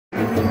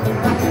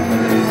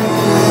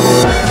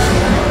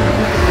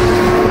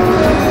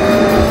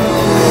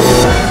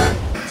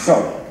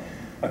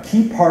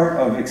key part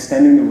of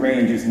extending the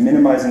range is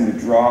minimizing the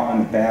draw on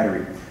the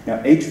battery.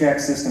 Now, HVAC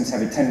systems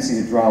have a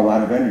tendency to draw a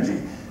lot of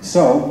energy.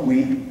 So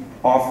we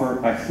offer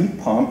a heat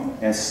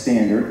pump as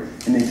standard,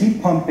 and the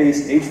heat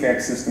pump-based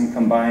HVAC system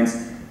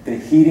combines the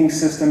heating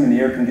system and the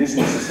air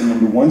conditioning system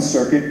into one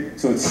circuit,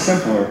 so it's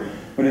simpler,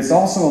 but it's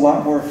also a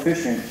lot more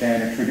efficient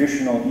than a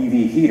traditional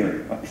EV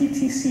heater, a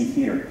PTC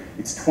heater.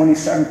 It's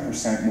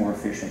 27% more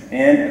efficient.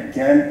 And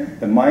again,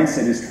 the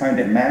mindset is trying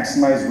to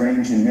maximize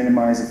range and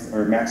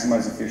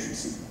maximize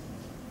efficiency.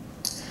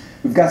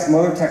 We've got some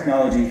other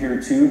technology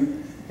here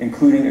too,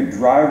 including a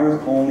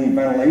driver-only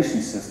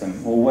ventilation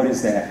system. Well, what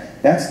is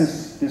that? That's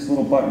this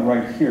little button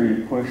right here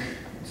you push.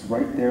 It's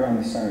right there on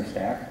the center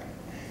stack.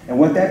 And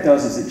what that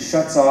does is it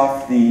shuts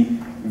off the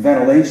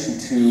ventilation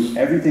to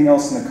everything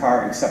else in the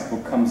car except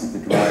what comes at the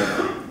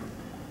driver.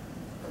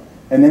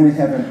 And then we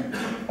have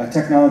a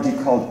technology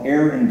called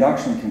air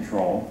induction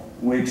control,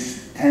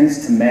 which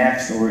tends to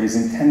match or is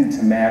intended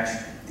to match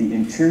the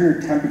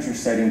interior temperature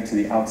setting to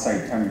the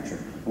outside temperature.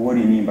 Well, what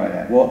do you mean by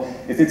that? Well,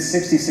 if it's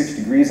 66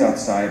 degrees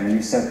outside and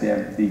you set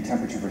the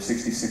temperature for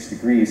 66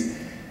 degrees,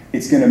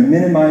 it's going to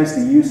minimize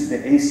the use of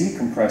the AC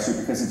compressor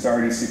because it's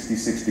already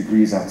 66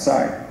 degrees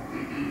outside.